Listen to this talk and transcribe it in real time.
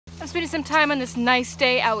I'm spending some time on this nice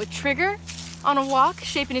day out with Trigger on a walk,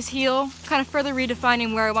 shaping his heel, kind of further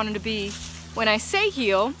redefining where I want him to be when I say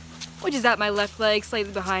heel, which is at my left leg,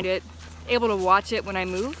 slightly behind it, able to watch it when I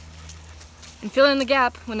move, and fill in the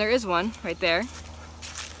gap when there is one, right there.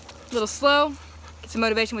 A little slow, get some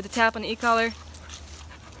motivation with the tap on the e-collar.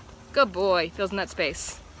 Good boy, fills in that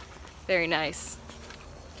space. Very nice.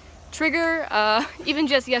 Trigger, even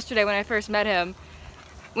just yesterday when I first met him,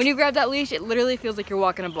 when you grab that leash, it literally feels like you're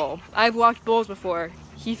walking a bull. I've walked bulls before.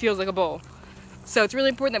 He feels like a bull. So it's really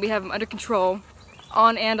important that we have him under control,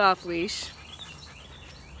 on and off leash.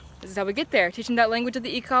 This is how we get there. Teach him that language of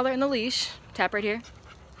the e-collar and the leash. Tap right here.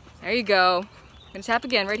 There you go. I'm gonna tap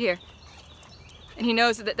again right here. And he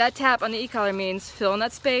knows that that tap on the e-collar means fill in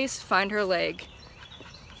that space, find her leg.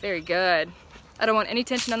 Very good. I don't want any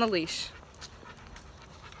tension on the leash.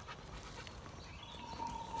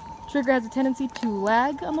 Trigger has a tendency to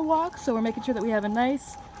lag on the walk, so we're making sure that we have a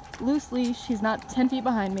nice, loose leash. He's not 10 feet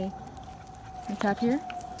behind me. And tap here.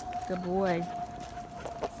 Good boy.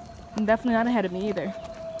 And definitely not ahead of me either.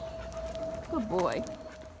 Good boy.